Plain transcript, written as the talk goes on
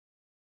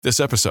This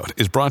episode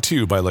is brought to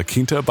you by La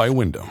Quinta by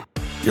Wyndham.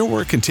 Your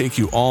work can take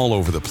you all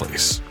over the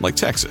place, like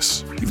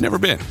Texas. You've never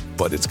been,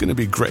 but it's going to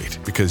be great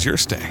because you're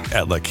staying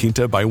at La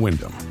Quinta by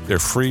Wyndham. Their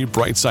free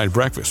Bright Side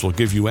breakfast will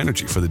give you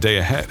energy for the day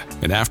ahead.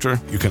 And after,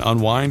 you can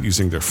unwind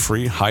using their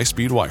free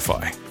high-speed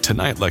Wi-Fi.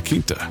 Tonight, La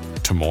Quinta.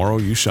 Tomorrow,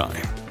 you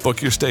shine.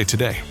 Book your stay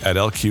today at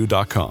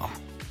lq.com.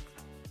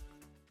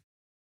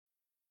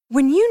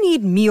 When you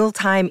need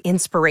mealtime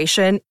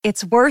inspiration,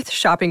 it's worth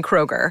shopping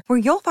Kroger, where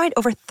you'll find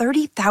over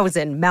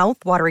 30,000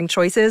 mouth-watering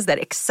choices that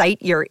excite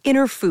your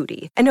inner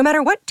foodie. And no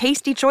matter what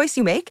tasty choice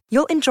you make,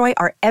 you'll enjoy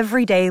our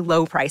everyday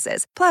low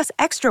prices, plus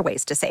extra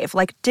ways to save,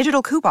 like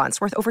digital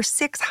coupons worth over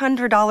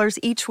 $600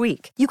 each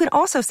week. You can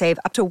also save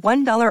up to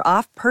 $1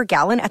 off per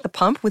gallon at the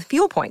pump with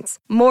fuel points.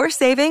 More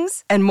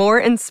savings and more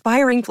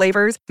inspiring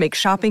flavors make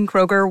shopping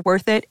Kroger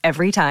worth it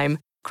every time.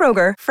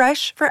 Kroger,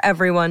 fresh for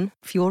everyone.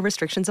 Fuel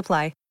restrictions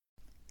apply.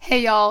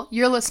 Hey y'all,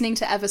 you're listening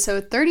to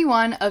episode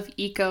 31 of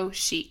Eco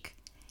Chic.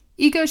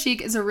 Eco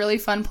Chic is a really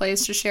fun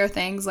place to share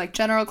things like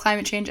general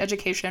climate change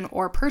education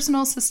or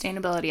personal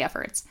sustainability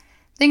efforts.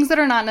 Things that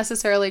are not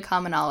necessarily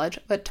common knowledge,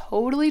 but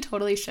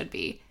totally should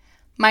be.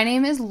 My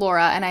name is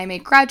Laura and I am a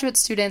graduate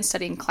student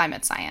studying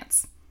climate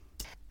science.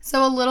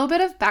 So a little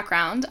bit of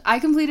background, I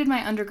completed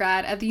my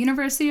undergrad at the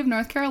University of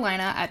North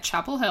Carolina at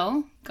Chapel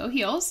Hill, go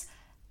Heels,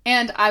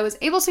 and I was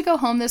able to go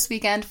home this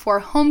weekend for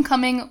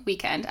homecoming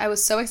weekend. I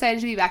was so excited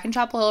to be back in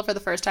Chapel Hill for the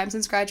first time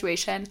since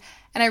graduation,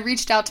 and I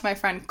reached out to my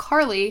friend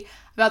Carly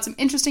about some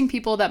interesting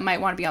people that might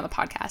want to be on the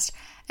podcast.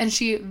 And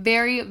she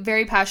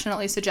very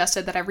passionately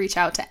suggested that I reach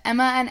out to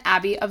Emma and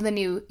Abby of the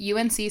new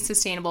UNC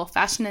Sustainable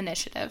Fashion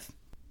Initiative.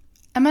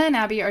 Emma and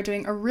Abby are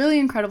doing a really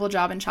incredible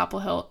job in Chapel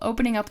Hill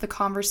opening up the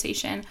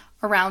conversation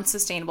around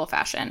sustainable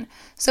fashion.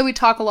 So we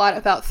talk a lot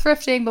about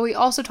thrifting, but we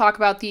also talk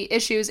about the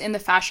issues in the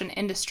fashion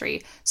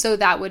industry. So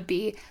that would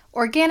be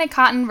organic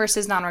cotton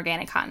versus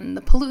non-organic cotton,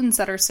 the pollutants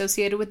that are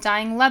associated with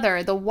dyeing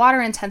leather, the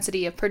water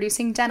intensity of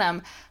producing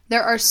denim.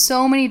 There are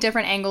so many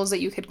different angles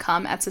that you could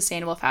come at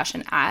sustainable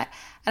fashion at,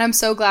 and I'm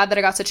so glad that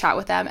I got to chat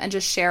with them and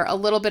just share a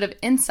little bit of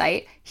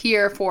insight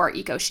here for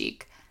Eco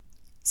Chic.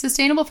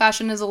 Sustainable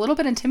fashion is a little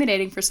bit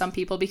intimidating for some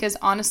people because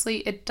honestly,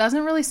 it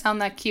doesn't really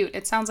sound that cute.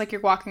 It sounds like you're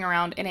walking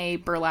around in a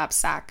burlap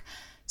sack.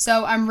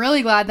 So I'm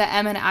really glad that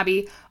Emma and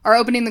Abby are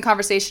opening the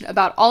conversation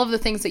about all of the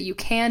things that you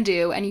can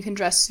do, and you can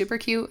dress super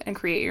cute and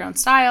create your own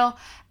style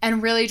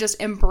and really just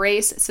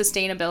embrace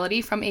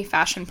sustainability from a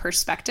fashion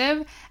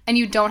perspective. And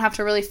you don't have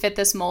to really fit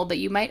this mold that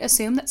you might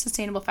assume that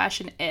sustainable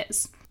fashion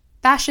is.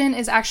 Fashion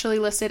is actually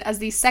listed as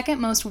the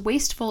second most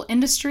wasteful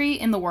industry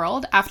in the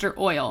world after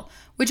oil,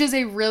 which is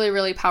a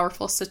really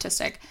powerful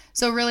statistic.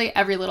 So really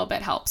every little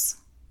bit helps.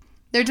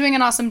 They're doing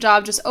an awesome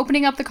job just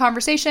opening up the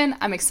conversation.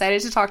 I'm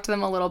excited to talk to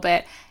them a little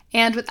bit.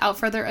 And without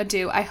further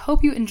ado, I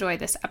hope you enjoy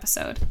this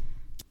episode.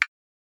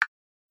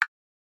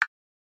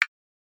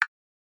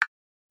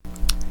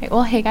 Right,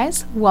 well, hey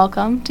guys,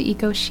 welcome to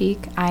Eco Chic.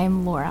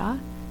 I'm Laura,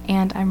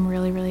 and I'm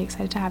really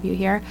excited to have you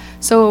here.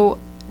 So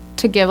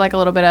to give like a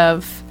little bit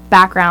of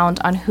background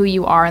on who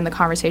you are in the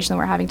conversation that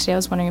we're having today, I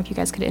was wondering if you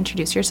guys could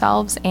introduce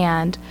yourselves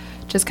and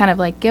just kind of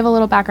like give a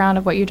little background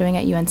of what you're doing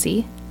at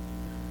UNC.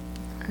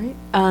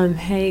 All right.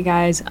 Hey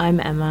guys, I'm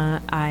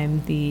Emma.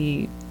 I'm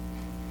the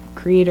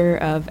creator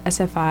of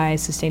SFI,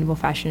 Sustainable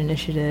Fashion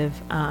Initiative.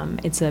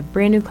 It's a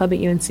brand new club at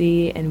UNC,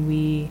 and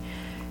we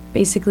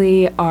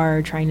basically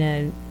are trying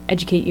to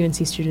educate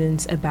UNC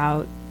students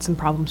about some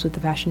problems with the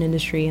fashion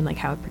industry and like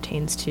how it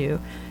pertains to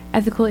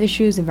ethical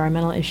issues,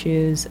 environmental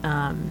issues,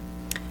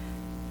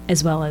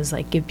 as well as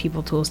like give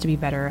people tools to be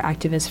better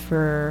activists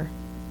for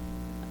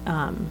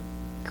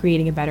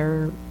creating a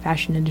better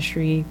fashion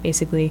industry,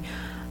 basically.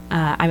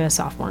 I'm a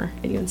sophomore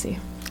at UNC.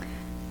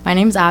 My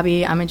name's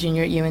Abby. I'm a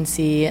junior at UNC,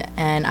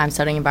 and I'm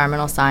studying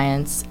environmental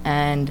science,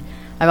 and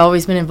I've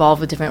always been involved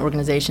with different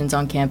organizations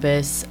on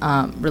campus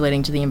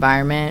relating to the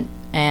environment,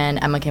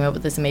 and Emma came up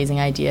with this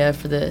amazing idea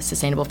for the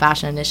Sustainable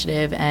Fashion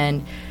Initiative,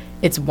 and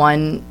it's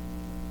one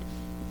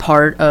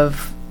part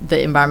of the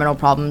environmental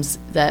problems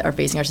that are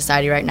facing our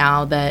society right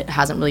now that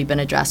hasn't really been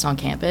addressed on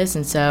campus.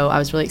 And so I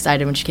was really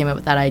excited when she came up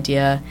with that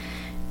idea,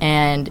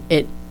 and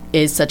it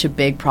is such a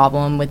big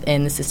problem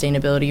within the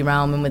sustainability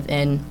realm and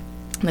within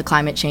the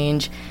climate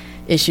change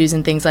issues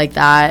and things like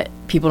that.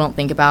 People don't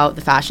think about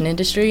the fashion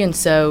industry, and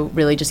so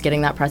really just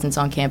getting that presence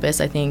on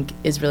campus I think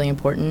is really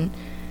important.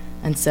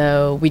 And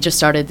so we just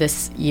started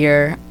this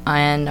year,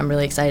 and I'm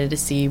really excited to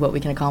see what we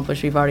can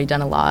accomplish. We've already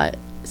done a lot,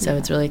 so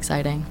It's really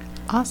exciting.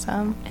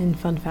 Awesome. And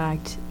fun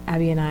fact,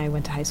 Abby and I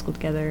went to high school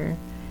together,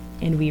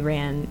 and we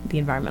ran the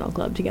environmental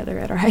club together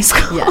at our high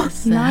school.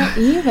 Yes. Not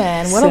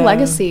even. What a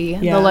legacy.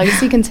 Yeah. The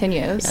legacy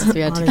continues. Yes, we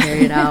had to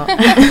carry it out.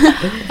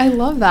 I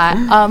love that.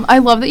 I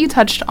love that you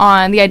touched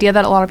on the idea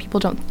that a lot of people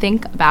don't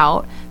think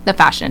about the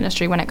fashion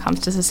industry when it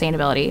comes to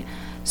sustainability.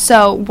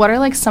 So what are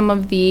like some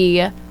of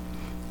the,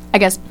 I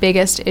guess,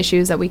 biggest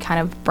issues that we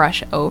kind of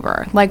brush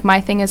over? Like my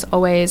thing is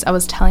always, I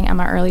was telling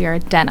Emma earlier,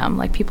 denim.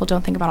 Like people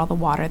don't think about all the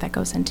water that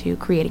goes into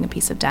creating a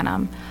piece of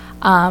denim.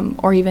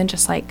 Or even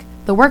just like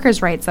the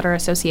workers' rights that are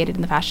associated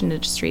in the fashion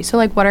industry. So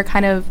like what are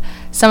kind of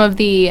some of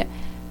the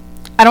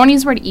I don't want to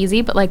use the word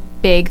easy, but like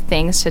big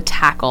things to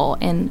tackle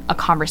in a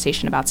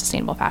conversation about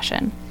sustainable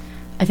fashion?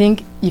 I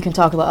think you can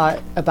talk a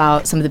lot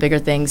about some of the bigger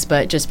things,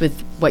 but just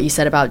with what you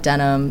said about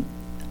denim,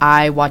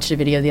 I watched a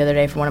video the other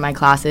day from one of my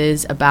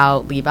classes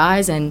about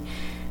Levi's and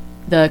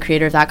the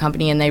creator of that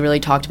company, and they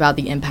really talked about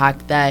the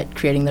impact that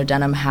creating their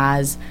denim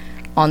has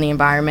on the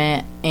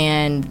environment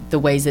and the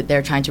ways that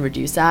they're trying to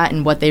reduce that.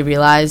 And what they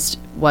realized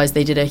was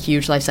they did a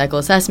huge life cycle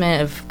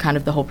assessment of kind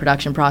of the whole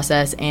production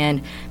process,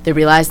 and they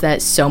realized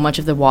that so much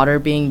of the water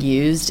being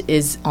used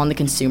is on the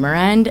consumer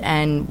end,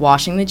 and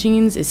washing the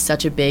jeans is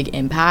such a big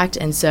impact.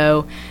 And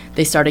so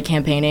they started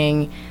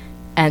campaigning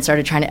and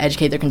started trying to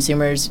educate their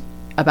consumers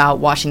about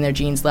washing their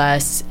jeans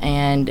less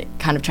and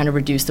kind of trying to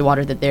reduce the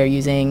water that they're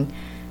using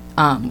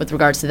with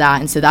regards to that.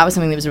 And so that was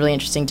something that was really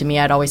interesting to me.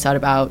 I'd always thought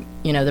about,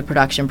 you know, the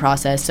production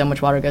process, so much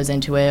water goes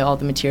into it, all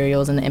the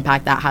materials and the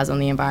impact that has on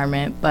the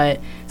environment. But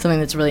something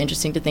that's really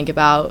interesting to think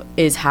about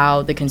is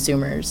how the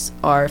consumers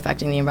are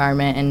affecting the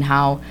environment and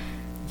how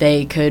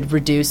they could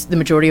reduce the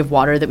majority of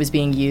water that was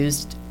being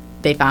used,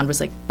 they found was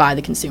like by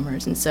the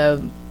consumers. And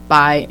so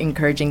by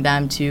encouraging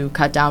them to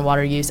cut down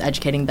water use,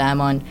 educating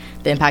them on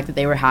the impact that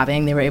they were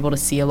having, they were able to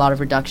see a lot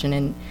of reduction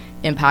in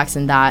impacts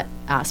in that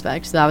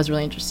aspect. So that was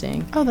really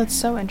interesting. Oh, that's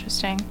so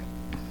interesting.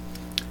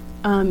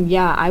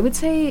 Yeah, I would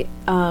say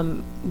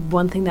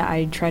one thing that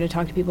I try to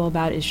talk to people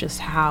about is just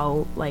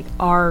how, like,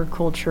 our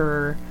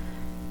culture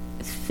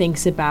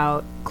thinks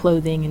about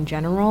clothing in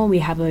general. We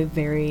have a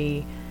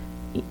very,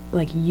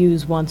 like,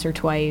 use once or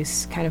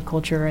twice kind of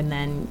culture, and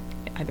then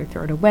either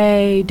throw it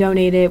away,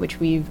 donate it, which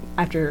we've,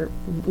 after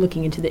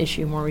looking into the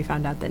issue more, we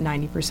found out that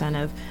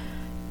 90% of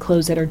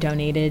clothes that are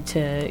donated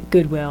to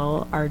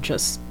Goodwill are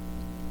just,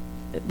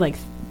 like,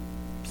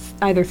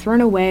 either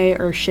thrown away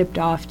or shipped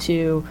off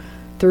to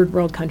third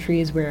world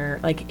countries where,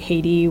 like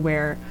Haiti,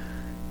 where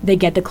they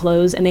get the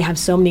clothes and they have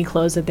so many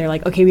clothes that they're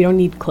like, okay, we don't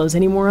need clothes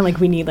anymore. Like,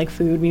 we need, like,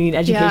 food, we need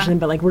education,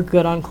 but, like, we're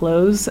good on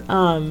clothes.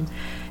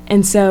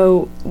 And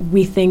so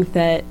we think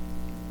that,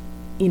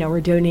 you know,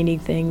 we're donating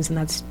things and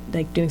that's,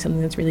 like, doing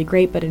something that's really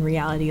great, but in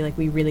reality, like,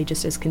 we really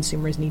just as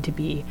consumers need to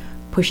be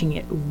pushing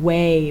it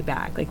way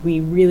back. Like, we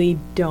really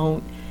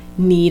don't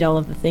need all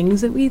of the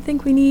things that we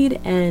think we need.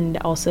 And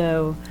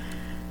also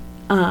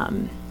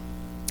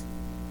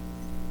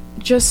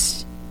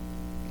just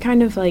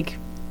kind of, like,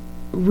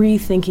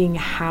 rethinking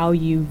how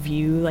you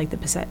view, like, the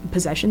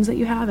possessions that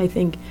you have. I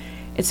think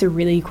it's a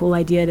really cool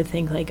idea to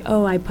think, like,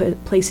 oh, I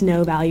place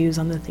no values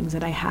on the things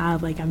that I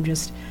have, like, I'm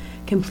just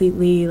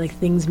completely, like,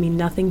 things mean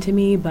nothing to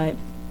me. But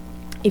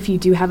if you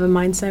do have a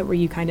mindset where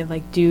you kind of,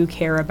 like, do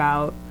care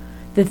about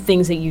the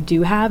things that you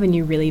do have and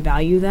you really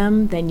value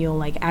them, then you'll,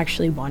 like,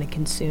 actually want to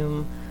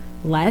consume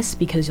less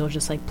because you'll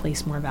just, like,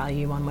 place more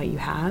value on what you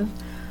have.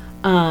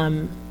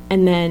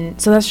 And then,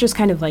 so that's just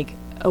kind of, like,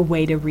 a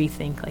way to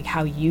rethink, like,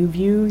 how you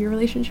view your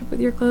relationship with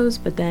your clothes.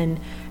 But then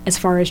as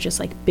far as just,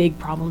 like, big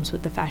problems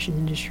with the fashion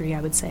industry,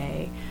 I would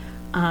say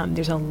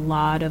there's a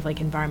lot of,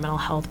 like, environmental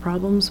health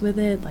problems with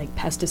it, like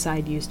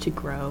pesticide used to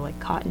grow, like,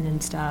 cotton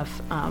and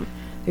stuff.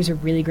 There's a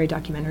really great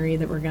documentary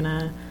that we're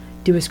gonna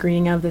do a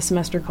screening of this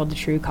semester called The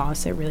True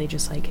Cost that really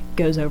just, like,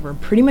 goes over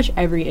pretty much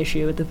every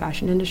issue with the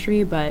fashion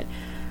industry. But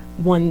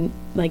one,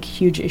 like,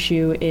 huge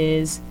issue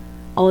is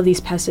all of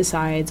these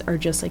pesticides are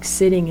just, like,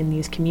 sitting in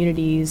these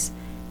communities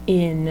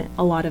in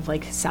a lot of,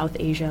 like, South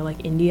Asia,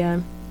 like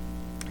India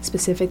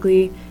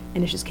specifically,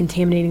 and it's just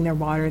contaminating their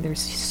water.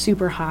 There's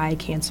super high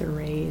cancer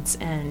rates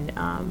and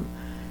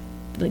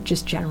like,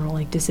 just general,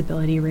 like,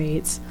 disability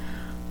rates.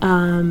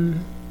 So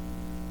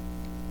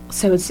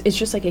it's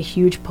just, like, a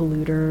huge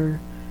polluter,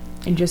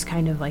 and just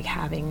kind of, like,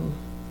 having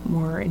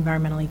more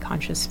environmentally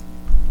conscious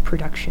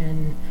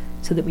production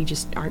so that we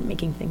just aren't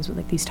making things with,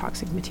 like, these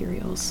toxic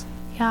materials.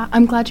 Yeah,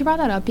 I'm glad you brought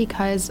that up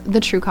because The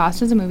True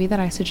Cost is a movie that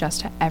I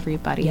suggest to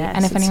everybody. Yes,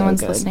 and if it's anyone's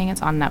so good. listening,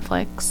 it's on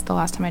Netflix. The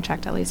last time I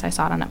checked, at least, I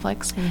saw it on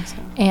Netflix. I think so.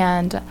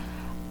 And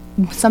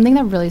something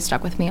that really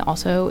stuck with me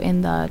also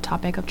in the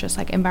topic of just,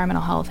 like,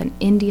 environmental health in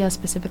India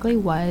specifically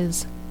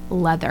was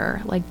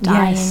leather, like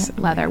dyeing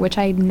leather, which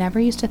I never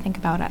used to think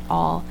about at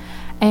all.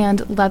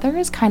 And leather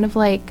is kind of,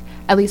 like,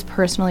 at least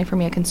personally for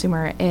me, a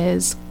consumer,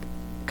 is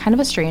kind of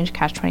a strange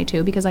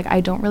catch-22 because, like,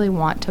 I don't really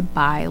want to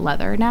buy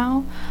leather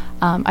now.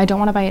 I don't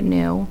want to buy it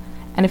new.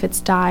 And if it's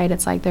dyed,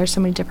 it's like there's so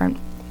many different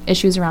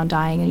issues around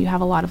dyeing, and you have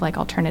a lot of, like,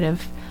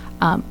 alternative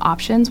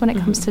options when it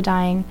comes to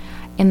dyeing.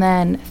 And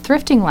then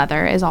thrifting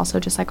leather is also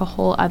just, like, a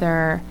whole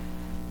other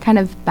kind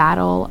of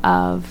battle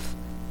of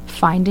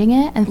finding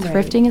it. And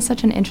thrifting is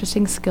such an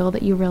interesting skill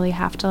that you really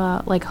have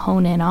to, like,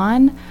 hone in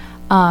on.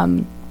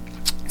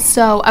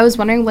 So I was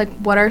wondering, like,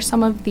 what are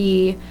some of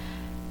the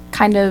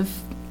kind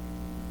of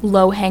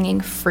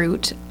low-hanging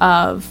fruit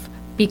of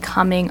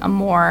becoming a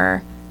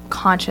more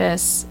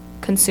conscious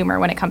consumer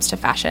when it comes to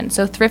fashion?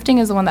 So thrifting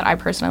is the one that I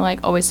personally,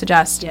 like, always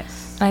suggest.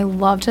 Yes. And I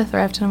love to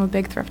thrift, and I'm a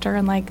big thrifter.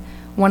 And, like,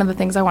 one of the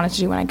things I wanted to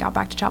do when I got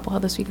back to Chapel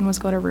Hill this weekend was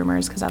go to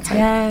Rumors, because that's,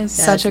 like,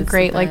 such a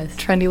great, like,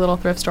 trendy little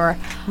thrift store.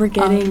 We're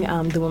getting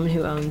the woman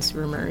who owns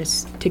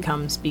Rumors to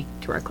come speak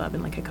to our club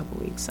in, like, a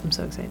couple weeks. I'm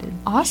so excited.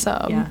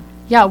 Awesome. Yeah.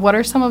 Yeah, what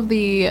are some of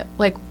the,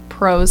 like,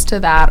 pros to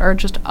that or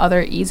just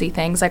other easy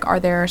things? Like, are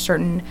there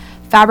certain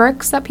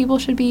fabrics that people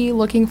should be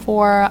looking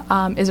for?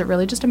 Is it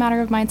really just a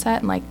matter of mindset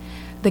and like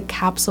the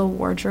capsule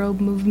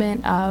wardrobe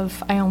movement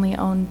of I only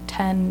own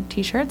 10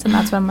 t-shirts and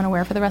that's what I'm going to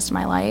wear for the rest of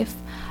my life?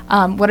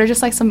 What are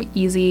just like some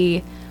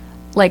easy,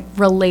 like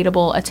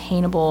relatable,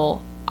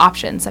 attainable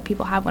options that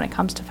people have when it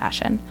comes to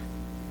fashion?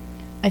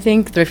 I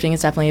think thrifting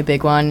is definitely a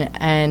big one,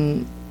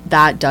 and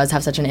that does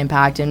have such an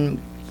impact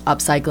in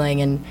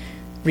upcycling and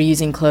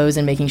reusing clothes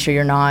and making sure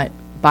you're not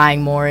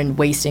buying more and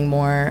wasting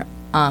more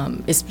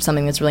is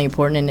something that's really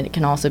important, and it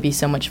can also be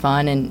so much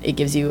fun, and it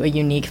gives you a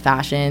unique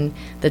fashion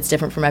that's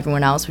different from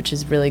everyone else, which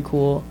is really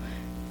cool.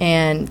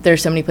 And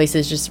there's so many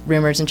places, just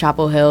Rumors and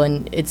Chapel Hill,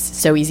 and it's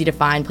so easy to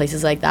find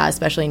places like that,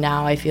 especially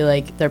now. I feel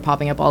like they're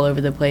popping up all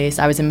over the place.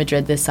 I was in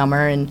Madrid this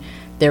summer, and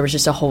there was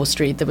just a whole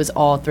street that was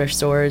all thrift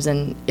stores,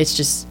 and it's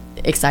just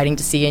exciting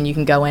to see, and you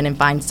can go in and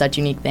find such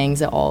unique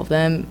things at all of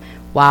them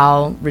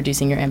while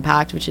reducing your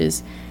impact, which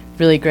is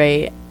really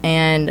great.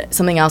 And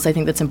something else I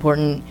think that's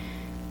important,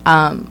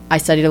 I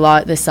studied a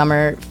lot this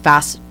summer,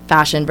 fast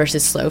fashion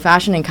versus slow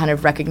fashion, and kind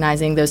of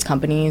recognizing those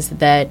companies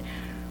that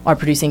are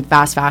producing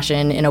fast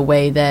fashion in a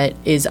way that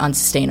is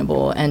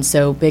unsustainable. And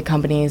so big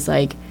companies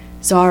like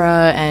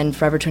Zara and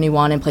Forever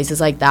 21 and places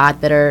like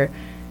that are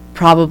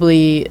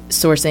probably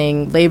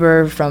sourcing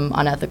labor from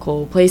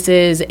unethical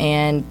places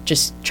and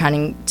just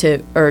trying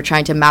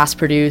to mass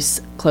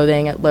produce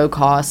clothing at low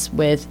cost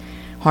with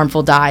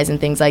harmful dyes and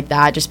things like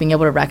that. Just being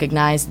able to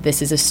recognize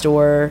this is a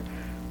store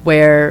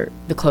where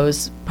the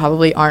clothes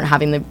probably aren't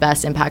having the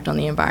best impact on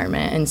the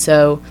environment. And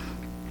so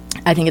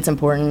I think it's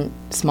important,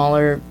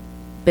 smaller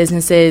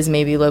businesses,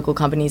 maybe local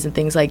companies and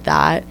things like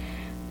that,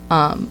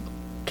 can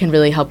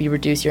really help you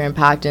reduce your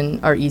impact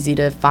and are easy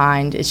to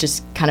find. It's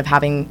just kind of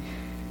having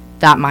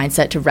that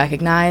mindset to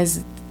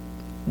recognize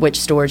which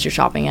stores you're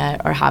shopping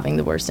at are having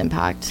the worst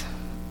impact.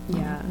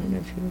 Yeah,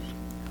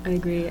 I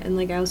agree. And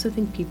like I also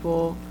think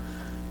people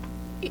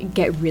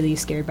get really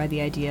scared by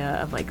the idea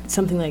of like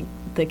something like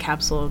the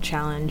capsule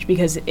challenge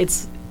because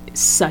it's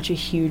such a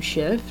huge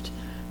shift.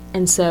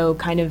 And so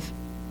kind of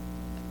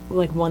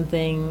like one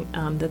thing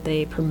that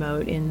they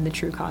promote in the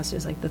True Cost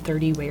is like the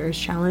 30 wears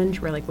challenge,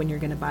 where like when you're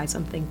going to buy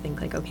something, think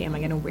like, okay, am I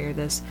going to wear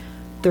this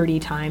 30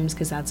 times?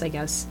 Because that's, I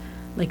guess,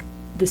 like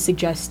the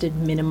suggested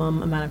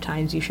minimum amount of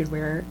times you should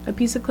wear a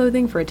piece of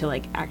clothing for it to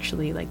like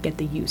actually like get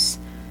the use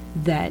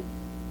that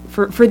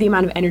for the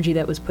amount of energy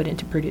that was put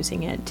into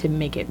producing it to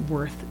make it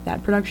worth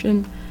that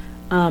production.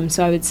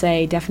 So I would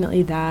say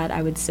definitely that.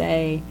 I would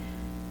say,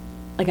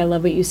 like, I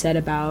love what you said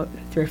about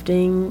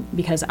thrifting,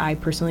 because I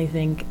personally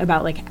think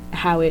about like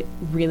how it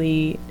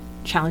really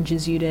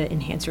challenges you to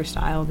enhance your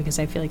style, because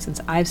I feel like since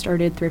I've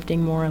started thrifting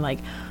more, like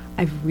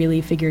I've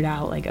really figured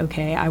out like,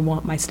 okay, I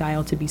want my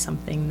style to be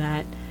something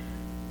that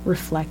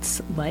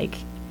reflects like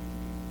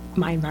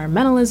my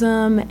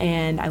environmentalism,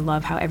 and I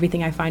love how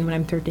everything I find when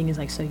I'm thrifting is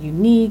like so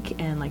unique,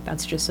 and like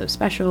that's just so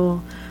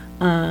special.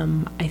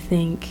 I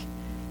think,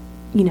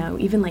 you know,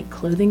 even like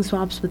clothing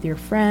swaps with your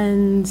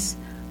friends,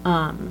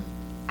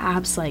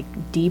 apps like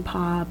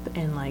Depop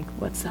and like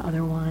what's the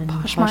other one?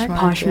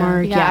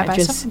 Poshmark. Yeah, I buy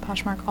stuff from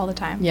Poshmark all the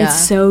time. Yeah.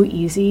 It's so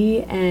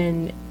easy.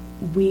 And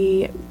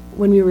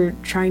when we were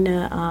trying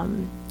to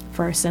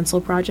for our stencil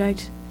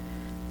project,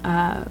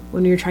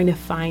 when we were trying to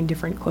find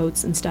different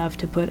quotes and stuff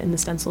to put in the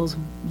stencils,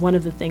 one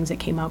of the things that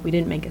came up, we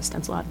didn't make a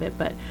stencil out of it,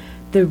 but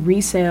the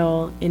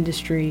resale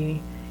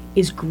industry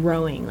is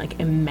growing like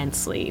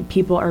immensely.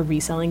 People are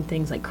reselling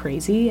things like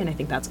crazy, and I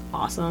think that's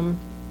awesome,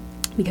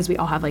 because we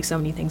all have like so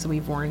many things that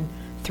we've worn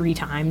 3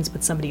 times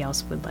but somebody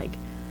else would like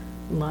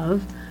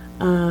love.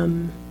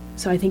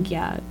 So I think,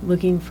 yeah,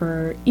 looking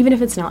for, even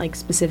if it's not like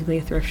specifically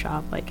a thrift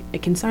shop, like a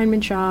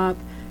consignment shop,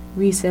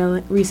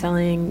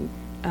 reselling,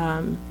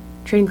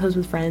 trading clothes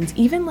with friends,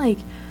 even like,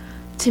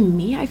 to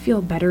me, I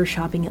feel better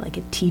shopping at like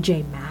a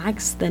TJ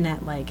Maxx than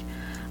at like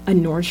a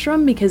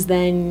Nordstrom, because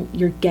then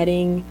you're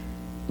getting,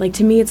 like,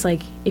 to me it's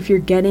like if you're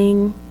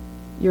getting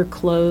your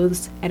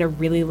clothes at a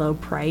really low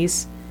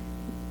price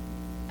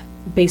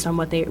based on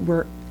what they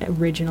were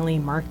originally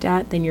marked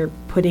at, then you're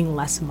putting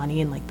less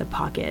money in like the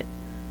pocket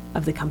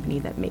of the company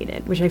that made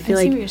it, which I feel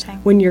like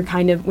when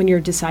you're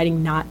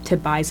deciding not to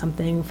buy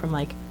something from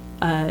like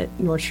a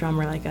Nordstrom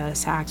or like a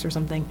Saks or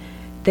something,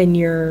 then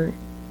you're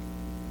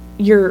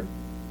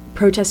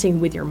protesting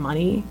with your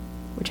money,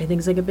 which I think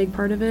is like a big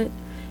part of it.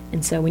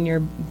 And so when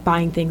you're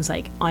buying things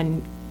like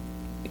on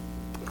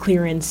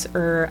clearance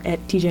or at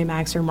TJ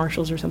Maxx or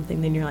Marshalls or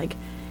something, then you're like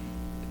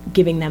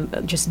giving them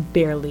just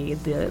barely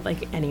the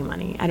like any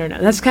money. I don't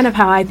know, that's kind of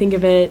how I think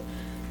of it.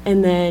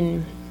 And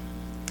then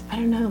I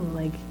don't know,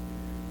 like,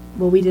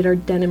 well, we did our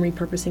denim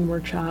repurposing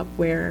workshop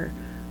where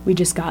we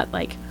just got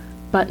like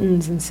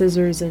buttons and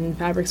scissors and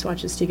fabric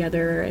swatches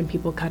together, and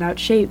people cut out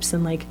shapes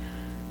and like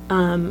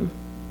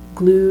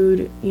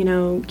glued, you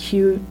know,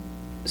 cute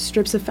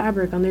strips of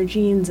fabric on their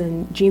jeans,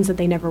 and jeans that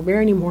they never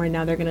wear anymore, and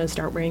now they're going to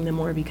start wearing them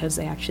more because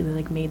they actually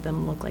like made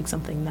them look like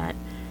something that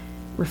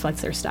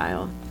reflects their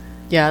style.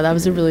 Yeah, that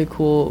was a really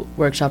cool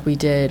workshop we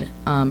did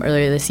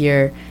earlier this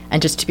year,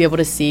 and just to be able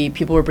to see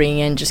people were bringing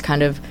in just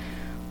kind of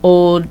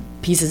old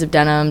pieces of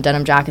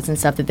denim jackets and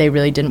stuff that they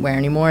really didn't wear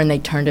anymore, and they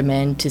turned them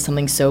into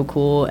something so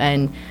cool.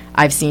 And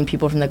I've seen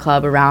people from the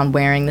club around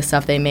wearing the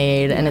stuff they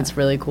made, and it's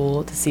really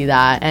cool to see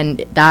that. And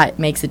that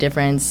makes a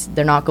difference.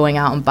 They're not going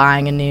out and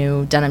buying a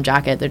new denim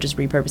jacket. They're just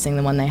repurposing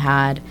the one they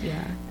had.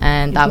 Yeah.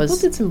 And that was...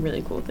 People did some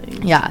really cool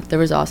things. Yeah, there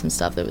was awesome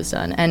stuff that was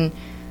done. And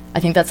I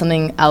think that's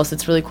something else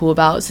that's really cool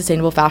about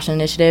Sustainable Fashion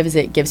Initiative is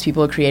it gives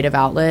people a creative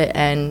outlet,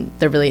 and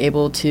they're really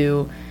able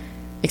to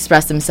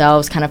express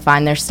themselves, kind of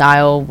find their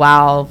style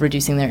while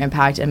reducing their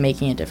impact and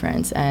making a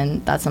difference.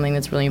 And that's something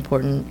that's really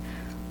important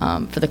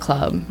for the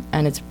club,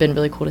 and it's been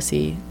really cool to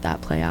see that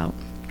play out.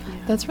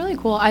 That's really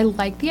cool. I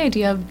like the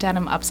idea of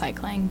denim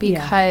upcycling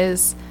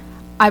because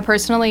I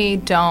personally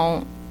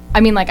don't, I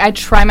mean, like, I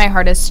try my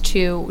hardest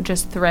to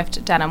just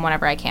thrift denim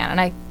whenever I can.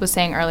 And I was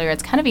saying earlier,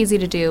 it's kind of easy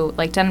to do,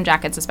 like, denim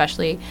jackets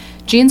especially.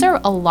 Jeans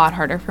are a lot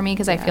harder for me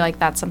because I feel like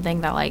that's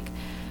something that, like,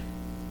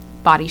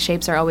 body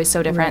shapes are always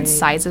so different. Right.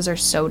 Sizes are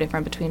so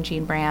different between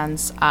jean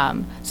brands.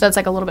 So it's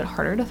like a little bit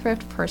harder to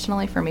thrift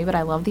personally for me, but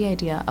I love the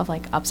idea of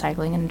like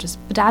upcycling and just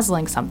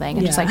bedazzling something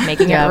and just like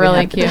making it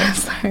really cute.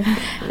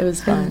 It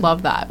was fun. I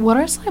love that. What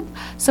are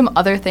some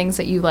other things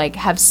that you like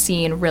have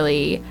seen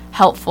really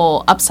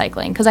helpful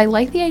upcycling? Because I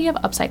like the idea of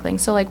upcycling.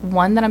 So like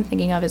one that I'm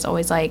thinking of is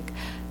always like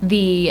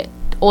the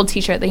old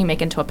t-shirt that you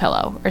make into a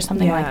pillow or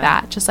something like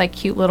that. Just like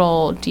cute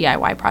little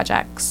DIY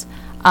projects.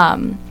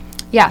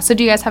 Yeah, so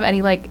do you guys have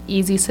any, like,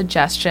 easy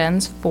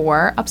suggestions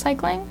for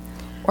upcycling?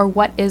 Or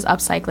what is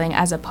upcycling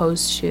as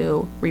opposed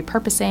to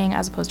repurposing,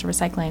 as opposed to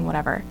recycling,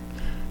 whatever?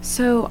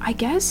 So I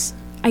guess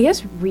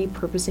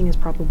repurposing is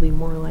probably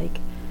more like,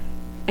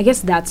 I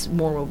guess that's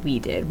more what we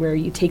did, where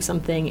you take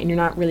something and you're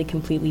not really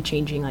completely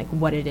changing, like,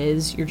 what it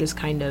is. You're just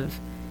kind of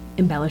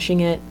embellishing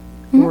it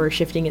or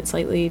shifting it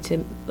slightly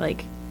to,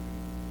 like,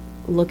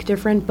 look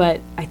different. But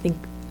I think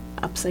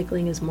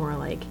upcycling is more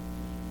like,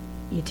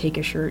 you take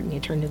a shirt and you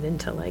turn it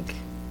into like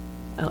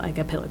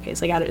a pillowcase.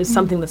 Like it's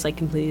something that's like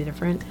completely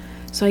different.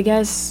 So I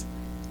guess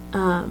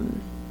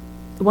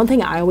one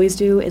thing I always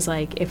do is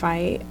like if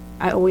I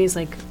always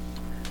like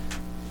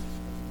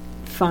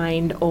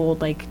find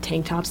old like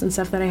tank tops and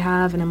stuff that I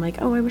have, and I'm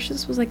like, oh, I wish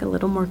this was like a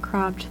little more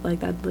cropped.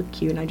 Like that'd look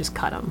cute, and I just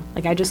cut them.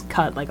 Like I just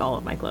cut like all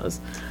of my clothes.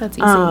 That's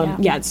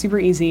easy. Yeah, it's super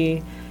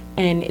easy,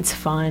 and it's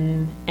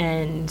fun,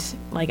 and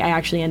like I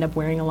actually end up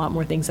wearing a lot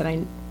more things that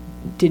I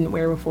didn't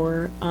wear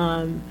before.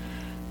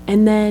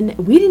 And then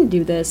we didn't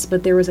do this,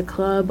 but there was a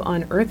club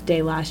on Earth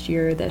Day last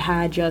year that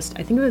had just,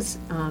 I think it was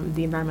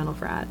the Environmental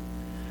Frat,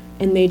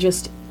 and they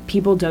just,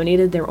 people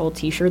donated their old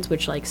t-shirts,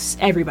 which like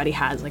everybody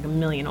has like a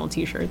million old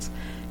t-shirts,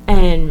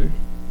 and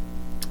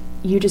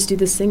you just do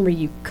this thing where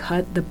you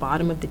cut the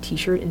bottom of the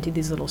t-shirt into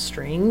these little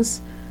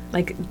strings,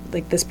 like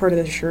this part of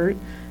the shirt,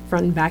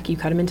 front and back, you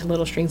cut them into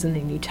little strings, and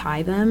then you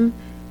tie them,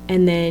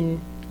 and then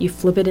you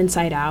flip it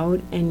inside out,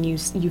 and you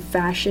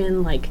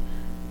fashion like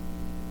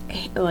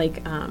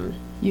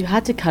you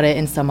had to cut it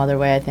in some other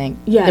way, I think.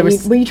 Yeah,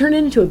 you turn it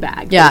into a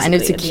bag. Yeah, and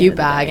it's a cute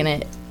bag, and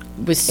it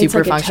was super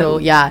like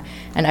functional. Yeah,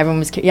 and everyone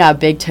was, a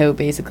big tote,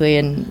 basically,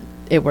 and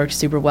it worked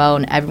super well,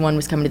 and everyone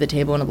was coming to the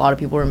table, and a lot of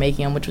people were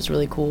making them, which was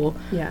really cool.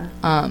 Yeah.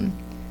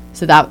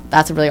 So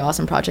that's a really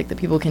awesome project that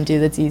people can do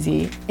that's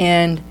easy.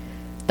 And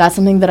that's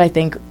something that I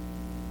think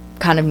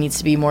kind of needs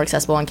to be more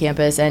accessible on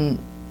campus, and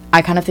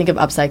I kind of think of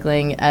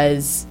upcycling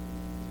as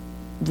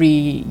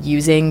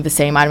reusing the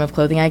same item of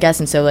clothing, I guess.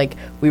 And so like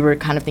we were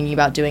kind of thinking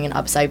about doing an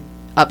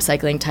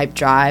upcycling type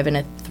drive and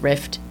a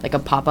thrift, like a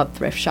pop-up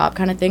thrift shop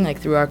kind of thing, like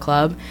through our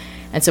club.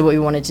 And so what we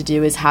wanted to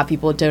do is have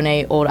people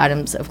donate old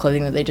items of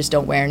clothing that they just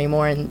don't wear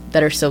anymore and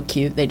that are so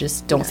cute they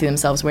just don't see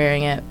themselves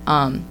wearing it.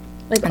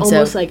 Like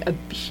almost like a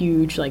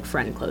huge like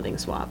friend clothing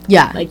swap.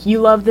 Yeah. Like you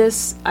love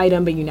this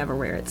item but you never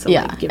wear it, so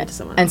like give it to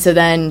someone else. And so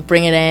then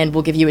bring it in,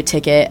 we'll give you a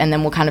ticket, and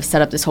then we'll kind of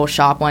set up this whole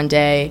shop one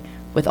day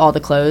with all the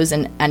clothes,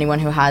 and anyone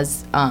who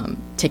has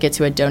tickets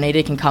who had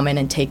donated can come in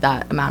and take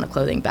that amount of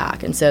clothing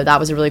back. And so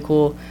that was a really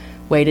cool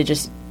way to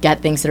just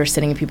get things that are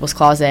sitting in people's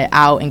closet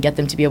out and get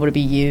them to be able to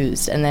be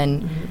used, and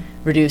then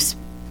reduce,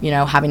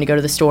 having to go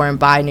to the store and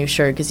buy a new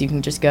shirt because you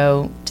can just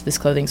go to this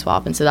clothing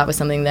swap. And so that was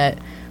something that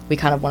we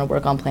kind of want to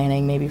work on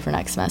planning maybe for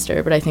next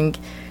semester. But I think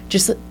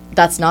just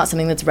that's not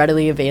something that's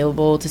readily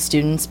available to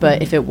students,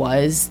 but if it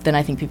was, then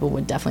I think people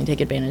would definitely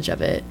take advantage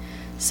of it.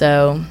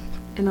 So...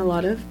 And a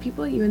lot of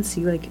people at UNC,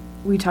 like,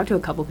 we talked to a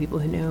couple people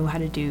who know how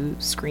to do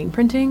screen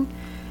printing.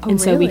 And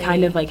so we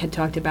kind of, like, had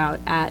talked about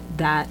at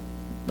that,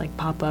 like,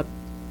 pop-up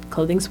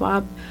clothing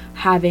swap,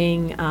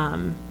 having,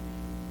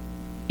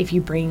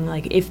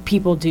 if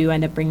people do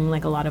end up bringing,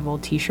 like, a lot of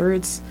old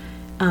T-shirts,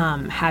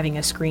 having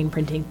a screen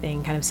printing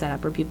thing kind of set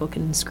up where people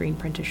can screen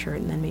print a shirt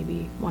and then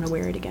maybe want to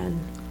wear it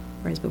again.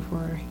 Whereas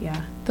before,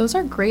 Those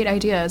are great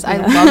ideas. I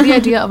love the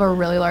idea of a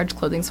really large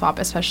clothing swap,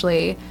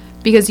 especially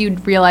because you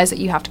realize that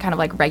you have to kind of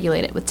like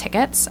regulate it with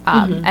tickets,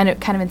 and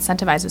it kind of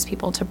incentivizes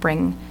people to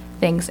bring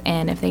things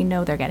in if they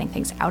know they're getting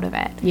things out of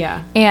it.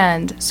 Yeah.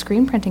 And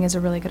screen printing is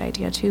a really good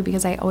idea too,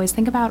 because I always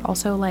think about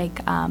also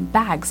like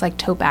bags, like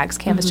tote bags,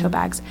 canvas tote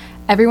bags.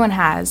 Everyone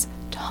has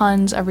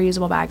tons of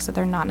reusable bags that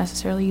they're not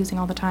necessarily using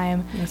all the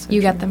time.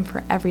 You get them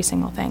for every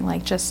single thing.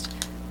 Like just,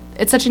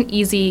 it's such an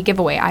easy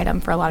giveaway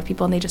item for a lot of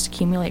people, and they just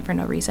accumulate for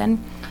no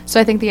reason. So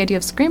I think the idea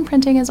of screen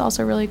printing is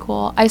also really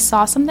cool. I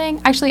saw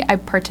something, actually I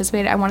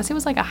participated, I want to say it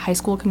was like a high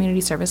school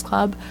community service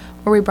club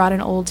where we brought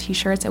in old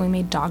t-shirts and we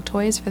made dog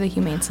toys for the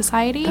Humane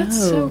Society. That's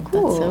so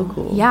cool. That's so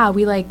cool. Yeah,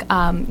 we like,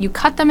 you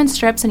cut them in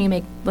strips and you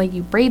make, like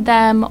you braid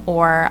them,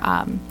 or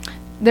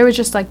there was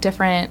just like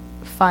different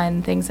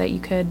fun things that you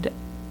could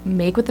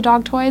make with the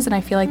dog toys, and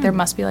I feel like there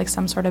must be like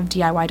some sort of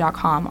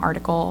DIY.com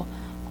article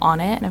on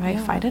it, and if I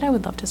find it, I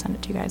would love to send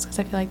it to you guys, because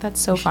I feel like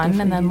that's so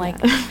fun. And then like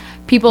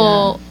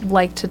people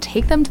like to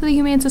take them to the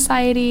Humane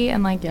Society,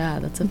 and like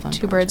that's a fun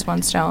two birds,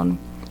 one stone.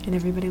 And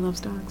everybody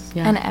loves dogs.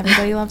 And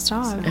everybody loves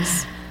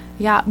dogs.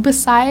 Yeah,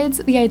 besides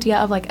the idea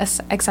of like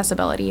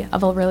accessibility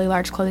of a really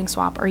large clothing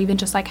swap, or even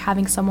just like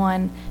having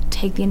someone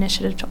take the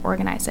initiative to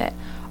organize it,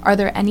 are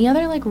there any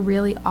other like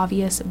really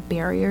obvious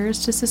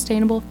barriers to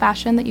sustainable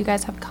fashion that you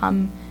guys have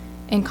come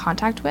in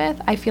contact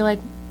with? I feel like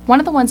one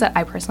of the ones that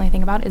I personally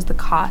think about is the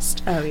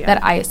cost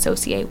that I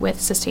associate with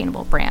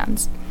sustainable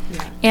brands.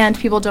 Yeah. And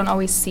people don't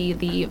always see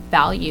the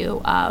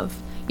value of,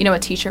 you know, a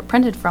t-shirt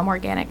printed from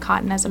organic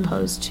cotton as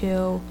opposed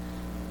to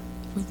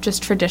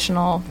just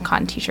traditional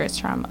cotton t-shirts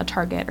from a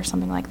Target or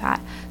something like that.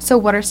 So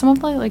what are some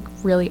of the like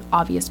really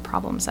obvious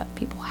problems that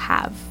people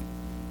have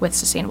with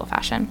sustainable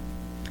fashion?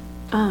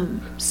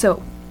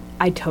 So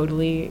I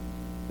totally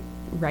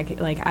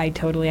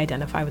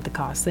identify with the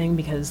cost thing,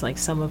 because like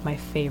some of my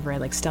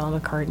favorite, like Stella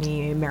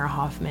McCartney, Mara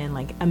Hoffman,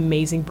 like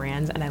amazing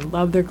brands, and I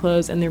love their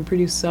clothes and they're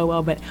produced so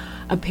well, but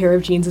a pair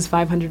of jeans is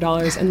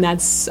 $500 and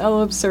that's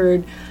so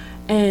absurd.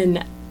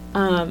 And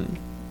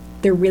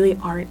there really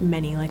aren't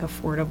many like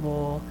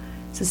affordable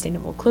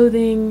sustainable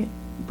clothing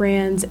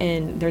brands,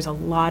 and there's a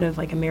lot of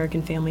like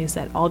American families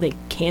that all they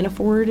can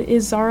afford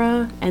is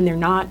Zara, and they're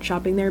not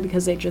shopping there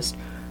because they just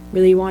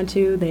really want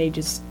to. They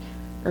just,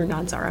 or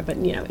not Zara, but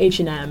you know,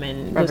 H&M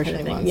and those kind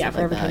of things. Yeah,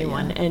 Forever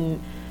 21.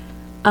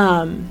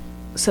 And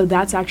so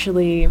that's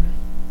actually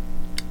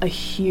a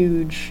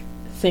huge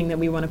thing that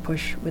we want to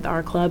push with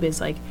our club, is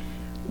like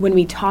when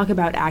we talk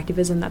about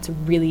activism, that's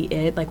really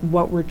it. Like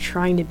what we're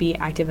trying to be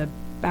active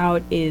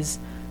about is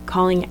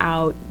calling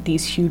out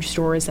these huge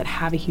stores that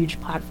have a huge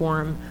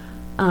platform,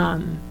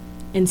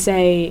 and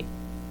say,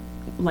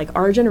 like,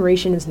 our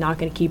generation is not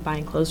going to keep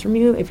buying clothes from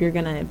you if you're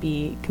going to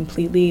be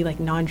completely like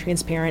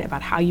non-transparent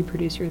about how you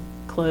produce your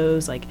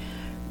clothes, like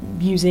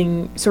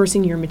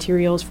sourcing your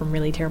materials from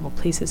really terrible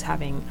places,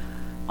 having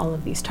all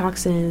of these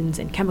toxins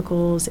and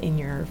chemicals in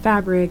your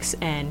fabrics.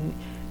 And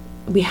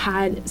we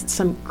had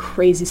some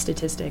crazy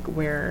statistic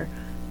where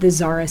the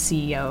Zara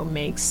CEO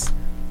makes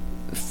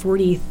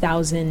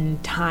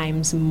 40,000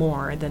 times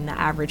more than the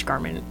average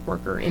garment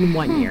worker in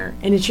 1 year.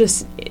 And it's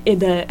just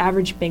the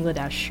average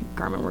Bangladesh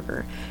garment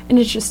worker. And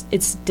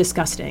it's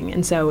disgusting.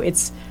 And so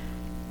it's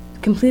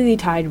completely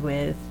tied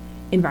with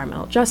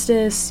environmental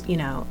justice, you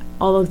know,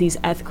 all of these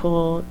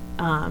ethical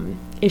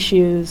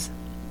issues.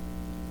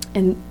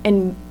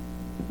 And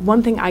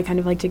one thing I kind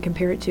of like to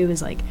compare it to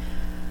is like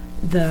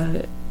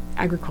the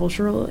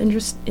agricultural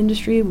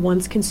industry.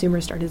 Once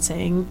consumers started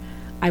saying,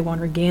 I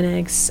want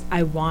organics,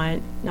 I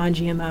want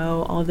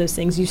non-GMO, all of those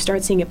things, you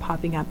start seeing it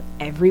popping up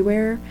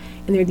everywhere.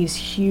 And there are these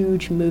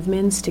huge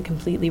movements to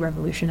completely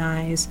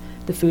revolutionize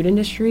the food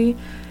industry.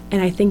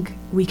 And I think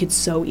we could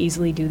so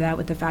easily do that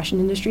with the fashion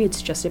industry. It's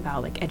just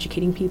about like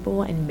educating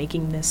people and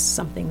making this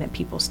something that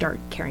people start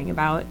caring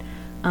about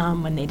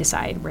when they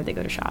decide where they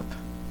go to shop.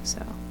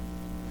 So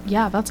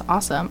yeah, that's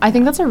awesome. I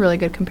think that's a really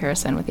good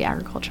comparison with the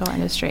agricultural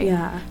industry.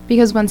 Yeah.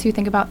 Because once you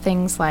think about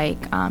things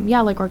like,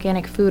 like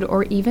organic food,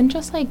 or even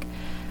just like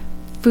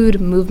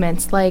food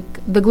movements, like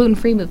the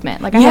gluten-free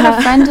movement. Like I had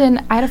a friend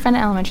in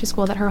elementary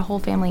school that her whole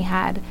family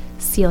had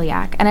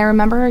celiac. And I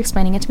remember her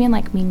explaining it to me and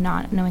like me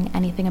not knowing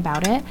anything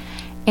about it.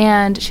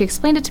 And she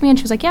explained it to me and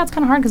she was like, yeah, it's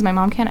kind of hard because my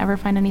mom can't ever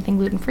find anything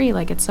gluten-free.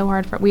 Like it's so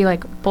hard we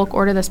like bulk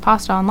order this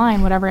pasta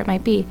online, whatever it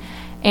might be.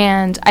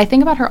 And I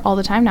think about her all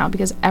the time now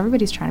because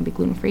everybody's trying to be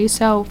gluten-free.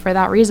 So for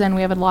that reason,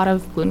 we have a lot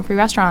of gluten-free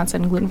restaurants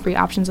and gluten-free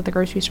options at the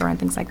grocery store and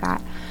things like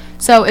that.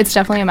 So it's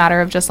definitely a matter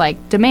of just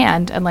like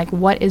demand and like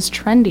what is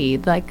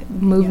trendy, like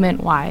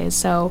movement-wise.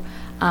 So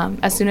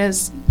as soon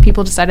as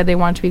people decided they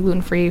wanted to be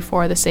gluten-free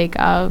for the sake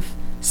of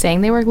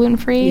saying they were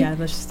gluten-free. Yeah,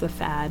 that's just the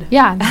fad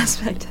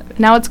aspect of it.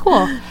 Now it's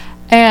cool.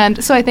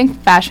 And so I think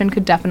fashion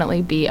could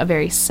definitely be a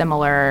very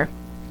similar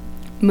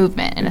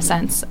movement in a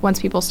sense once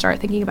people start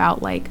thinking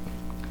about like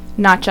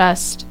not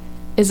just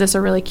is this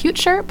a really cute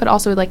shirt, but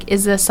also like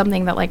is this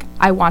something that like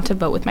I want to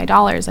vote with my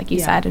dollars, like you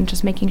said, and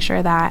just making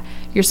sure that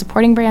you're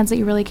supporting brands that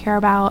you really care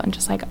about and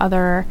just like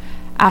other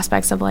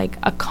aspects of like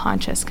a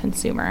conscious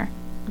consumer.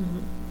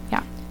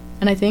 Yeah.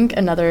 And I think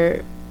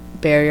another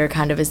barrier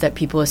kind of is that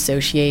people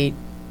associate,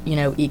 you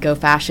know, eco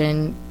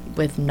fashion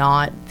with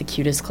not the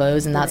cutest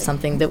clothes, and that's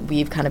something that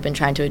we've kind of been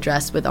trying to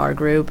address with our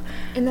group.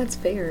 And that's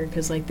fair,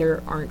 because like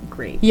there aren't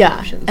great And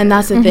options there.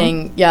 that's the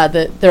thing,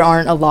 that there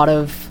aren't a lot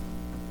of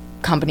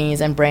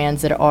companies and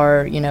brands that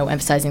are, you know,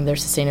 emphasizing their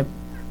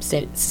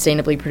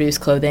sustainably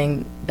produced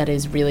clothing that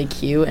is really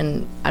cute.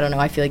 And I don't know,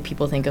 I feel like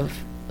people think of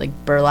like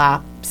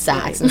burlap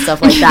sacks and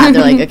stuff like that.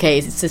 They're like, okay,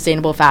 it's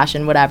sustainable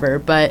fashion, whatever.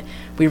 But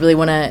we really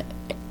want to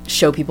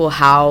show people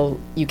how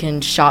you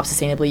can shop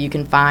sustainably. You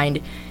can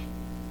find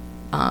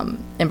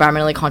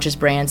environmentally conscious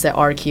brands that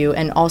are cute.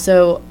 And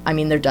also, I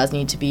mean, there does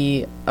need to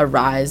be a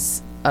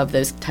rise of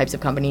those types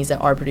of companies that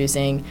are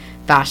producing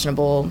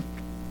fashionable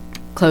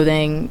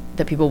clothing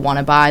that people want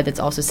to buy that's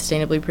also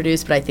sustainably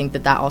produced. But I think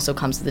that also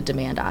comes with the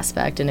demand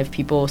aspect. And if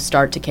people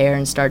start to care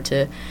and start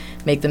to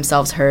make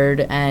themselves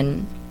heard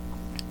and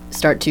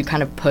start to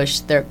kind of push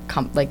their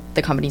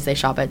the companies they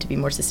shop at to be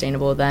more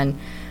sustainable, then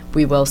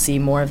we will see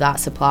more of that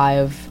supply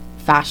of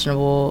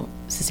fashionable,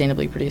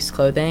 sustainably produced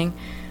clothing.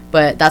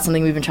 But that's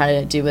something we've been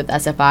trying to do with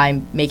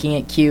SFI, making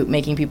it cute,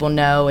 making people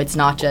know it's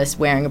not just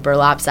wearing a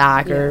burlap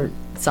sack or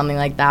something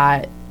like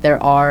that.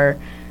 There are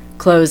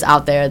clothes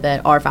out there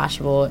that are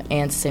fashionable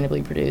and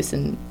sustainably produced,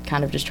 and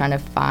kind of just trying to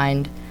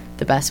find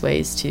the best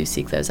ways to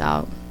seek those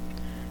out.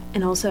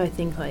 And also I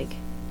think like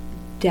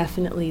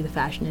definitely the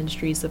fashion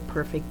industry is the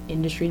perfect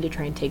industry to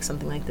try and take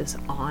something like this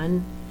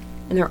on.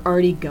 And they're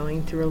already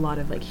going through a lot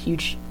of like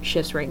huge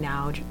shifts right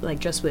now, like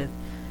just with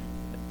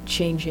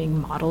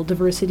changing model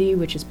diversity,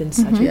 which has been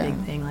such a big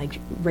thing, like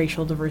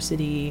racial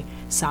diversity,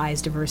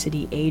 size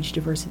diversity, age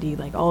diversity,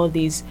 like all of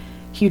these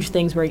huge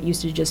things where it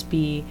used to just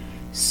be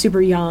super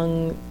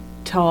young,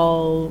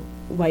 tall,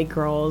 white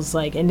girls,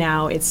 like, and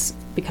now it's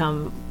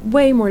become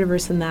way more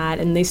diverse than that,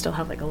 and they still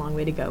have like a long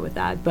way to go with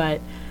that. But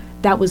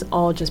that was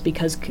all just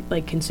because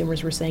like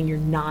consumers were saying you're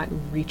not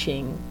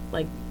reaching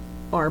like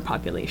our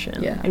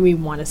population, and we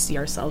want to see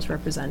ourselves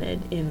represented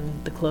in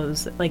the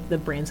clothes, like the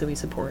brands that we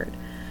support.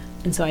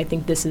 And so I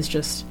think this is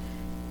just,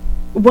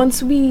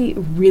 once we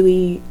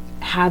really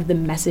have the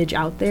message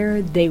out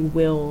there, they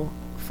will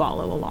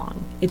follow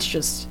along. It's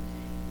just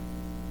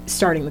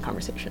starting the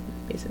conversation,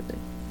 basically.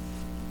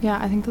 Yeah,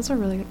 I think those are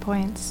really good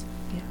points.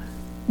 Yeah.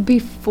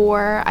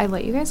 Before I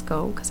let you guys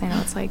go, because I know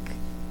it's like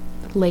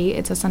late,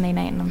 it's a Sunday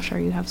night, and I'm sure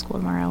you have school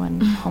tomorrow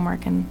and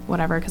homework and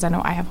whatever, because I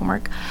know I have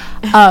homework.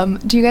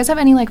 Do you guys have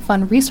any like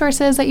fun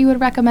resources that you would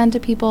recommend to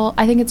people?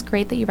 I think it's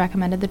great that you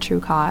recommended the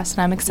True Cost,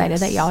 and I'm excited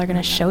that y'all are going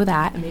to show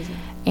that. Amazing.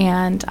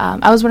 And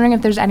I was wondering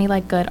if there's any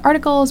like good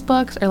articles,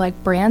 books, or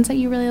like brands that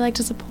you really like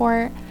to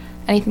support,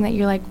 anything that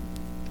you're like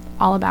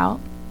all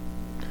about.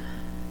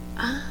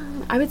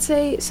 I would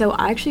say, so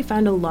I actually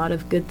found a lot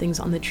of good things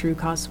on the True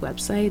Cost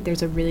website.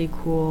 There's a really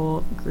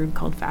cool group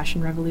called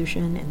Fashion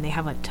Revolution, and they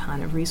have a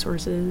ton of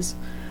resources.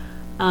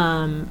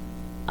 Other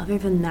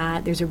than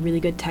that, there's a really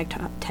good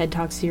TED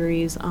Talk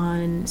series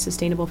on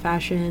sustainable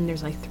fashion.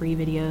 There's like 3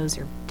 videos,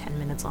 they're 10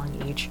 minutes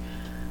long each.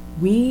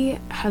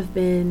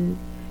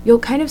 You'll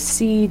kind of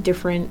see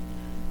different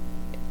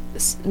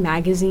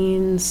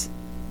magazines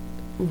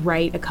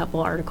write a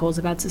couple articles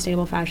about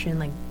sustainable fashion,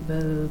 like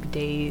Vogue,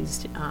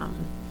 Dazed,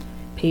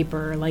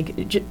 Paper, like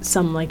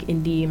some like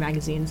indie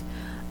magazines.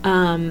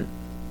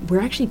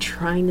 We're actually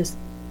trying to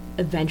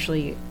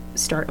eventually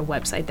start a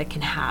website that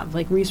can have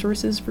like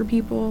resources for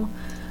people.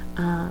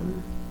 But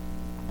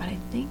I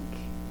think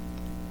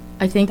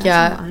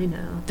that's all I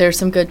know. There's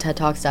some good TED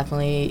Talks,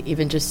 definitely.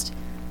 Even just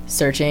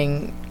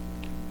searching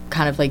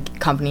kind of like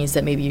companies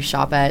that maybe you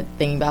shop at,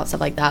 thinking about stuff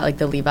like that. Like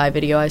the Levi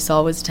video I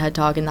saw was TED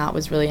Talk, and that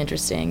was really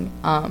interesting.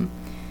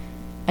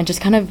 And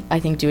just kind of, I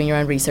think, doing your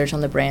own research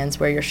on the brands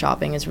where you're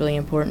shopping is really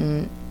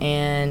important.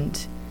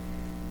 And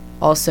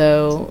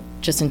also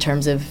just in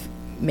terms of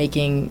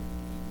making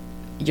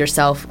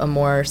yourself a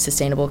more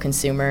sustainable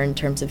consumer in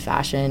terms of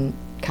fashion,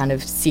 kind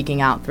of seeking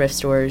out thrift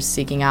stores,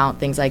 seeking out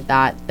things like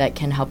that that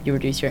can help you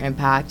reduce your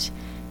impact,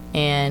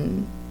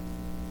 and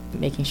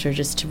making sure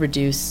just to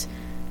reduce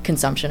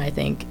consumption, I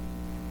think,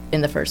 in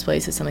the first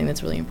place is something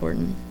that's really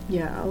important.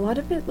 Yeah, a lot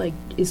of it like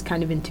is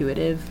kind of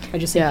intuitive. I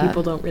just think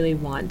people don't really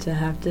want to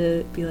have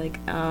to be like,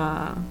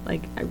 I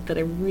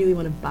really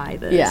want to buy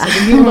this. Yeah. Like,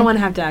 people don't want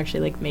to have to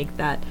actually like make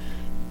that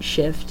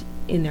shift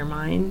in their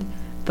mind.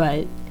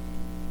 But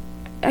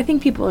I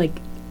think people like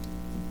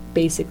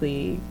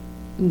basically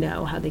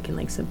know how they can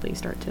like simply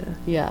start to.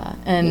 Yeah,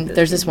 and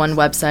there's this one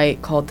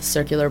website called the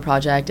Circular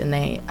Project, and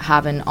they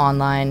have an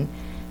online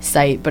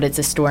site, but it's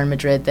a store in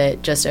Madrid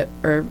that just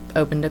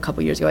opened a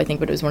couple years ago, I think,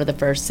 but it was one of the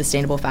first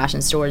sustainable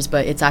fashion stores.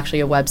 But it's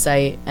actually a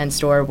website and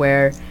store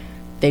where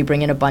they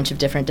bring in a bunch of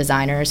different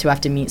designers who have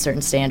to meet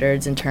certain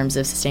standards in terms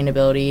of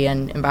sustainability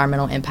and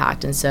environmental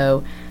impact. And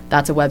so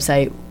that's a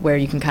website where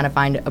you can kind of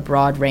find a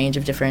broad range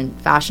of different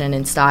fashion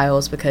and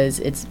styles, because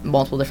it's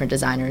multiple different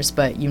designers,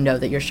 but you know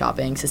that you're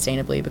shopping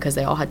sustainably because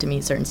they all had to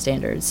meet certain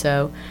standards.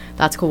 So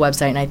that's a cool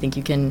website, and I think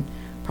you can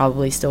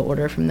probably still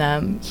order from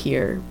them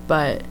here,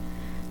 but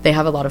they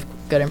have a lot of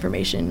good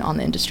information on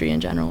the industry in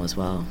general as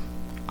well.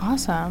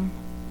 Awesome.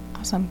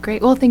 Awesome.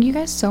 Great. Well, thank you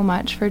guys so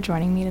much for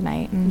joining me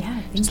tonight and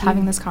just you.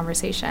 having this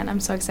conversation. I'm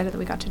so excited that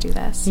we got to do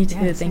this. Me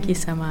too. Thank you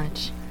so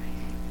much.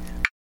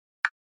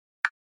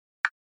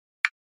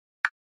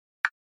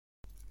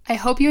 I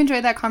hope you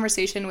enjoyed that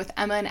conversation with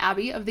Emma and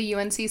Abby of the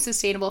UNC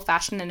Sustainable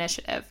Fashion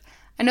Initiative.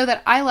 I know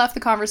that I left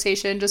the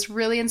conversation just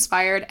really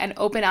inspired and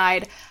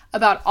open-eyed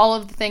about all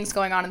of the things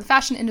going on in the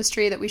fashion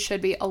industry that we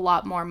should be a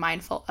lot more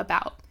mindful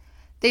about.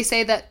 They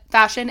say that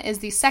fashion is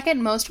the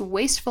second most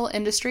wasteful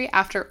industry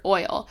after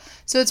oil,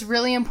 so it's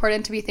really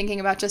important to be thinking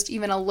about just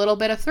even a little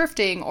bit of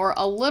thrifting or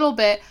a little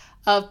bit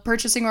of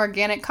purchasing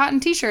organic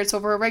cotton t-shirts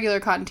over a regular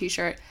cotton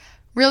t-shirt.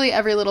 Really,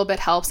 every little bit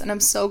helps, and I'm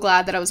so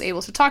glad that I was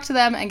able to talk to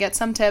them and get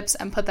some tips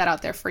and put that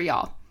out there for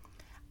y'all.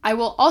 I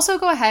will also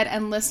go ahead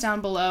and list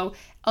down below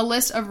a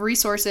list of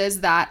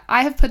resources that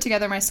I have put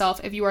together myself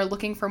if you are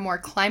looking for more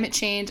climate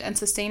change and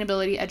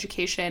sustainability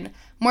education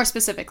more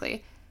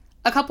specifically.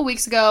 A couple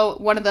weeks ago,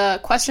 one of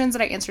the questions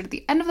that I answered at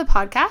the end of the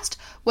podcast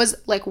was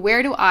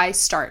where do I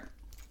start?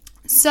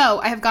 So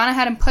I have gone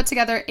ahead and put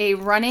together a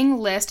living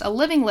list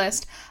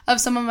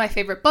of some of my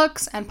favorite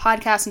books and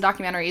podcasts and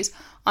documentaries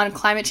on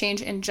climate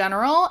change in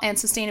general and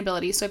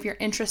sustainability. So if you're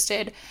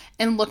interested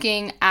in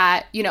looking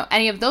at,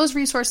 any of those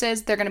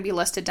resources, they're going to be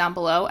listed down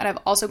below. And I've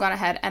also gone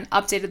ahead and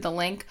updated the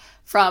link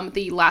from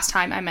the last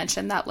time I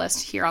mentioned that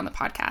list here on the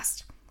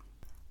podcast.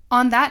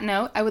 On that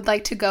note, I would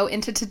like to go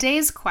into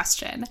today's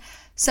question.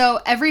 So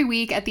every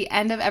week at the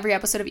end of every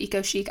episode of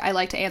Eco Chic, I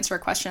like to answer a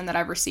question that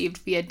I've received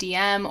via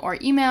DM or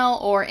email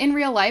or in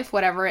real life,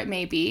 whatever it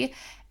may be.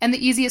 And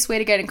the easiest way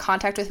to get in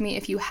contact with me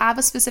if you have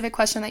a specific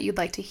question that you'd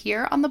like to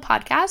hear on the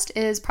podcast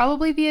is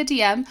probably via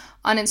DM.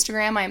 On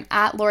Instagram, I'm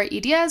at Laura E.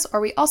 Diaz,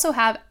 or we also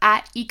have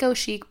at Eco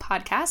Chic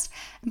Podcast.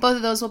 Both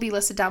of those will be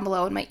listed down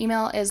below, and my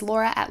email is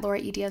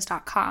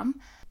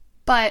laura@lauraediaz.com.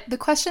 But the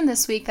question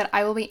this week that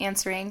I will be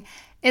answering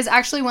is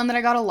actually one that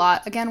I got a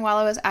lot, again, while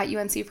I was at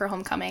UNC for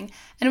homecoming,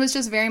 and it was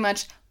just very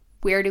much,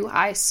 where do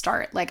I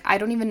start? I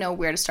don't even know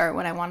where to start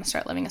when I want to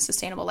start living a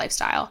sustainable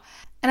lifestyle.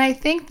 And I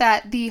think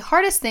that the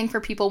hardest thing for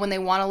people when they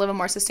want to live a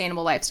more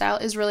sustainable lifestyle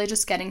is really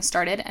just getting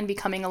started and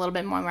becoming a little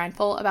bit more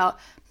mindful about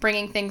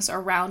bringing things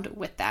around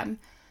with them.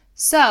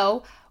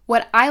 So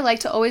what I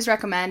like to always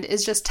recommend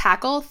is just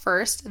tackle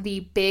first the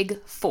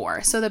big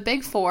four. So the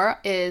big four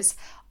is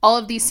all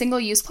of these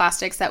single-use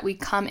plastics that we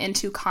come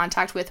into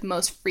contact with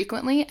most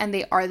frequently, and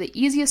they are the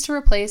easiest to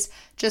replace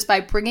just by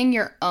bringing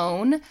your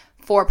own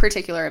for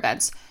particular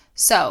events.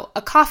 So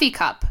a coffee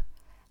cup,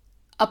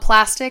 a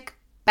plastic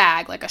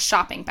bag, like a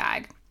shopping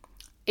bag,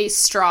 a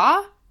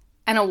straw,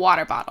 and a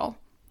water bottle.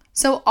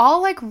 So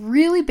all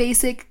really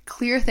basic,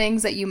 clear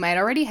things that you might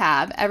already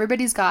have.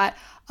 Everybody's got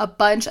a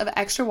bunch of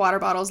extra water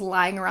bottles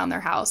lying around their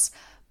house,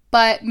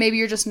 but maybe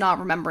you're just not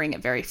remembering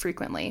it very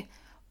frequently.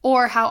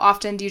 Or how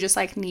often do you just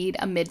need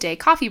a midday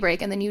coffee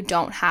break and then you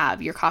don't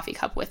have your coffee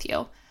cup with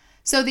you?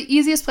 So the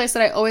easiest place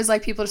that I always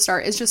like people to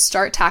start is just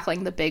start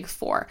tackling the big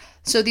four.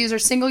 So these are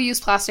single-use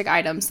plastic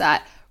items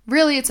that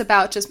really it's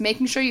about just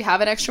making sure you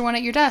have an extra one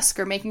at your desk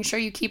or making sure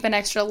you keep an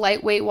extra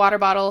lightweight water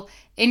bottle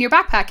in your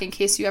backpack in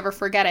case you ever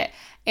forget it.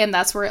 And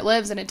that's where it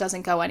lives and it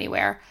doesn't go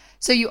anywhere.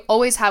 So you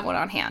always have one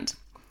on hand.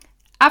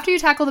 After you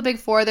tackle the big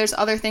four, there's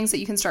other things that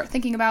you can start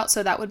thinking about.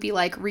 So that would be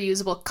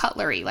reusable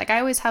cutlery. I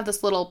always have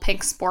this little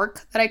pink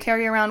spork that I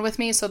carry around with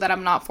me so that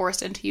I'm not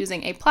forced into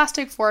using a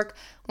plastic fork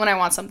when I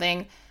want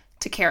something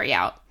to carry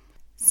out.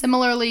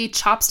 Similarly,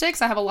 chopsticks.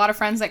 I have a lot of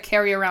friends that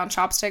carry around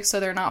chopsticks so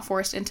they're not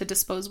forced into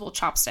disposable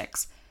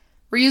chopsticks.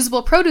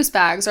 Reusable produce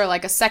bags are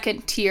a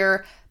second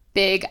tier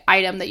big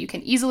item that you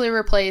can easily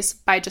replace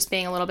by just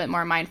being a little bit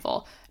more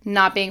mindful.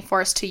 Not being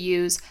forced to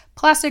use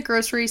plastic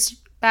grocery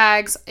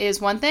bags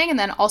is one thing, and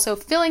then also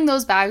filling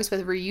those bags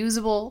with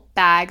reusable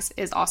bags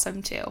is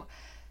awesome too.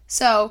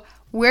 So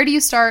where do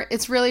you start?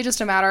 It's really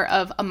just a matter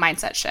of a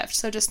mindset shift.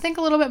 So just think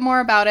a little bit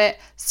more about it.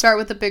 Start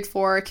with the big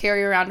four,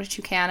 carry around what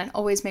you can, and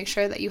always make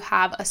sure that you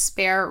have a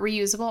spare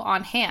reusable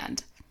on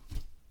hand.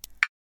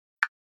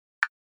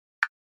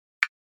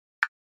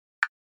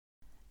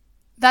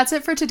 That's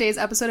it for today's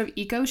episode of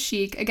Eco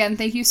Chic. Again,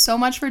 thank you so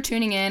much for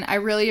tuning in. I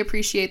really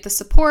appreciate the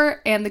support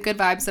and the good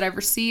vibes that I've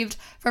received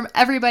from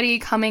everybody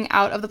coming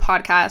out of the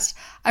podcast.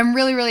 I'm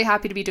really, really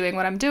happy to be doing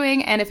what I'm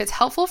doing. And if it's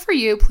helpful for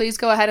you, please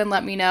go ahead and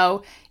let me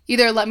know.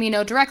 Either let me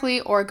know directly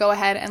or go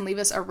ahead and leave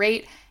us a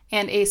rate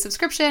and a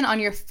subscription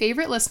on your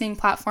favorite listening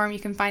platform. You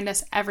can find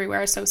us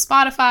everywhere. So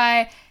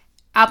Spotify,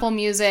 Apple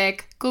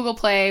Music, Google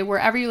Play,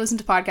 wherever you listen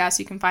to podcasts,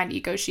 you can find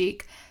Eco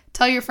Chic.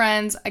 Tell your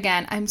friends.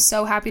 Again, I'm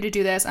so happy to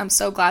do this. I'm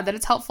so glad that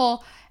it's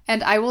helpful,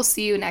 and I will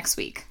see you next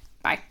week.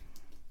 Bye.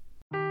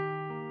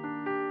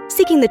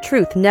 Seeking the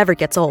truth never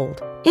gets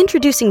old.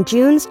 Introducing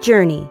June's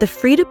Journey, the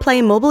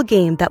free-to-play mobile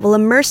game that will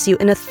immerse you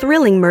in a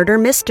thrilling murder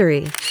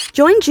mystery.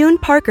 Join June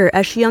Parker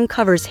as she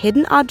uncovers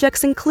hidden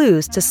objects and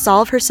clues to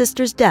solve her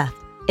sister's death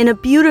in a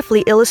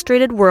beautifully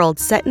illustrated world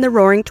set in the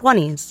Roaring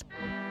 '20s.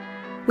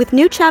 With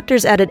new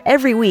chapters added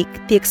every week,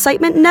 the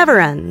excitement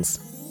never ends.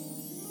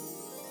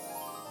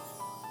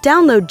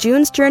 Download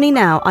June's Journey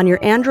now on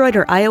your Android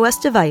or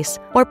iOS device,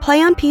 or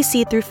play on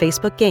PC through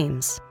Facebook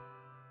Games.